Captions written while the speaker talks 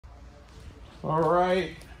All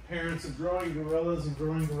right, parents of growing gorillas and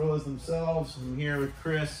growing gorillas themselves. I'm here with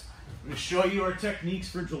Chris. I'm going to show you our techniques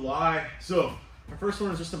for July. So our first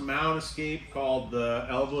one is just a mount escape called the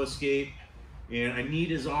elbow escape. And I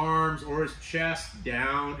need his arms or his chest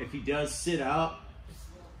down. If he does sit up,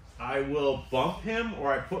 I will bump him,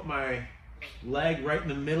 or I put my leg right in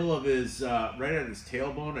the middle of his, right at his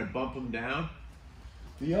tailbone. I bump him down.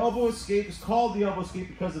 The elbow escape is called the elbow escape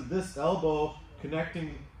because of this elbow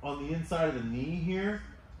connecting on the inside of the knee here.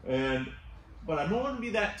 But I don't want to be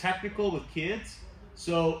that technical with kids.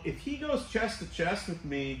 So if he goes chest to chest with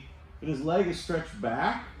me, but his leg is stretched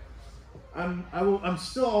back, I'm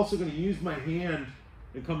still also going to use my hand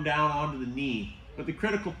to come down onto the knee. But the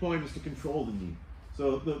critical point is to control the knee.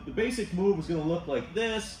 So the basic move is going to look like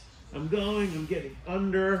this. I'm getting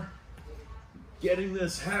under, getting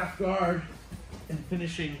this half guard, and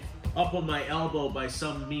finishing up on my elbow by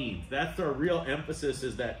some means. That's our real emphasis,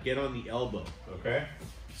 is that get on the elbow, okay?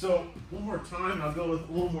 So one more time, I'll go with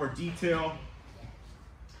a little more detail.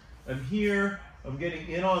 I'm here, I'm getting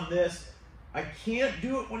in on this. I can't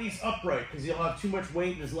do it when he's upright because he'll have too much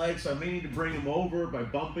weight in his legs, so I may need to bring him over by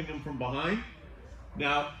bumping him from behind.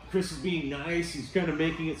 Now, Chris is being nice. He's kind of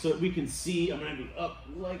making it so that we can see. I'm going to be up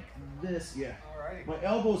like this. Yeah. My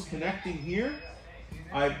elbow's connecting here.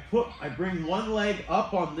 I bring one leg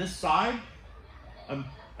up on this side.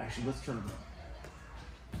 Actually, let's turn around.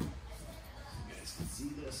 You guys can see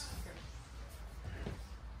this.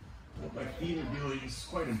 What my feet are doing is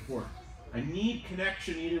quite important. I need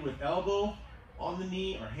connection either with elbow on the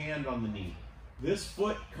knee or hand on the knee. This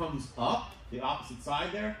foot comes up, the opposite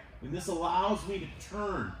side there, and this allows me to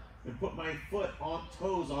turn and put my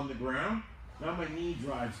toes on the ground. Now my knee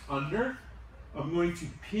drives under. I'm going to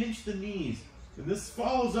pinch the knees. And this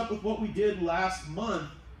follows up with what we did last month,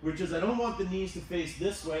 which is I don't want the knees to face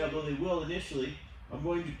this way, although they will initially. I'm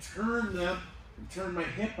going to turn them and turn my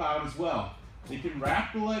hip out as well. They can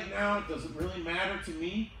wrap the leg now, it doesn't really matter to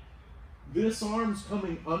me. This arm's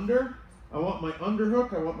coming under. I want my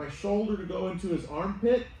underhook, I want my shoulder to go into his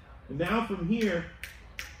armpit. And now from here,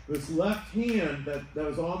 this left hand that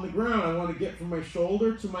was on the ground, I want to get from my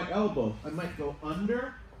shoulder to my elbow. I might go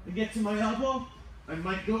under to get to my elbow. I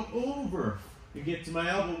might go over to get to my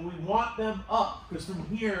elbow. We want them up because from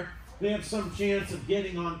here, they have some chance of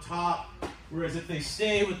getting on top. Whereas if they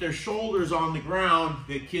stay with their shoulders on the ground,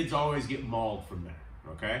 the kids always get mauled from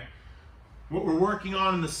there, okay? What we're working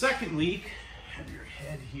on in the second week, have your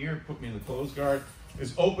head here, put me in the closed guard,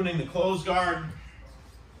 is opening the closed guard.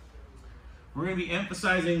 We're going to be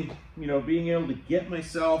emphasizing, being able to get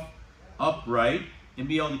myself upright and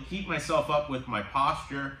be able to keep myself up with my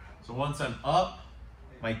posture. So once I'm up,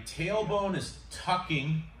 my tailbone is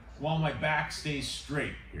tucking while my back stays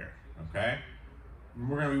straight here, okay? And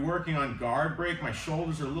we're going to be working on guard break. My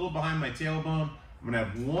shoulders are a little behind my tailbone. I'm going to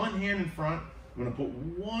have one hand in front. I'm going to put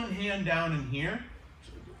one hand down in here.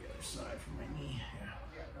 Should I go the other side from my knee?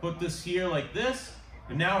 Yeah. Put this here like this.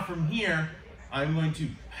 And now from here, I'm going to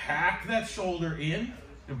pack that shoulder in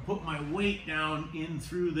and put my weight down in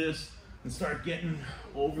through this and start getting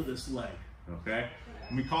over this leg, okay?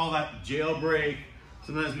 And we call that jailbreak.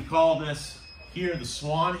 Sometimes we call this here the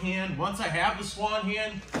swan hand. Once I have the swan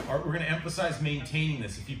hand, we're going to emphasize maintaining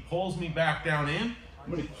this. If he pulls me back down in,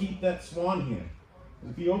 I'm going to keep that swan hand.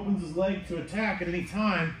 If he opens his leg to attack at any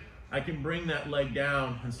time, I can bring that leg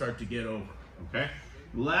down and start to get over, okay?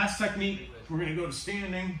 Last technique, we're going to go to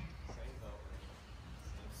standing.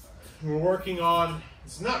 We're working on,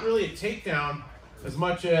 it's not really a takedown as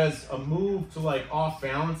much as a move to like off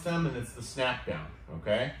balance them, and it's the snap down,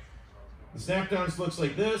 okay? The snap down just looks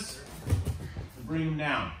like this, and bring them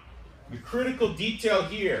down. The critical detail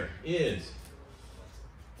here is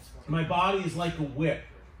my body is like a whip.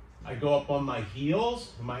 I go up on my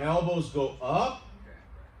heels, and my elbows go up,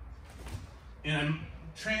 and I'm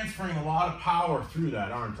transferring a lot of power through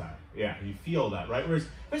that, aren't I? Yeah, you feel that, right? Whereas if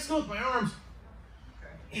I just go with my arms,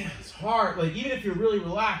 yeah, it's hard. Like, even if you're really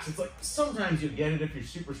relaxed, it's like sometimes you get it if you're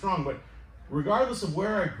super strong, but regardless of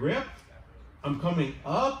where I grip, I'm coming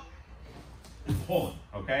up and pulling,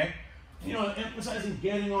 okay? Emphasizing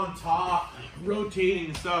getting on top, rotating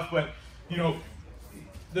and stuff, but,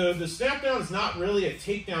 the snap down is not really a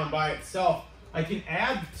takedown by itself. I can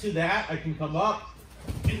add to that. I can come up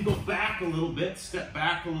and go back a little bit, step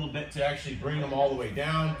back a little bit to actually bring them all the way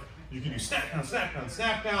down. You can do snap down, snap down,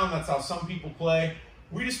 snap down. That's how some people play.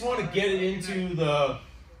 We just want to get it into the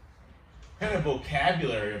kind of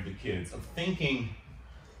vocabulary of the kids, of thinking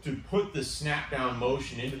to put the snap down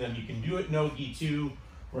motion into them. You can do it no-gi too,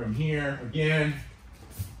 where I'm here again,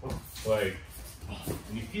 like,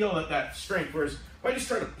 and you feel that strength. Whereas if I just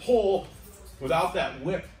try to pull without that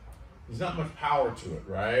whip there's not much power to it,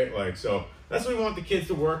 right? Like, so that's what we want the kids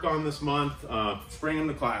to work on this month. Bring them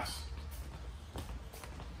to class.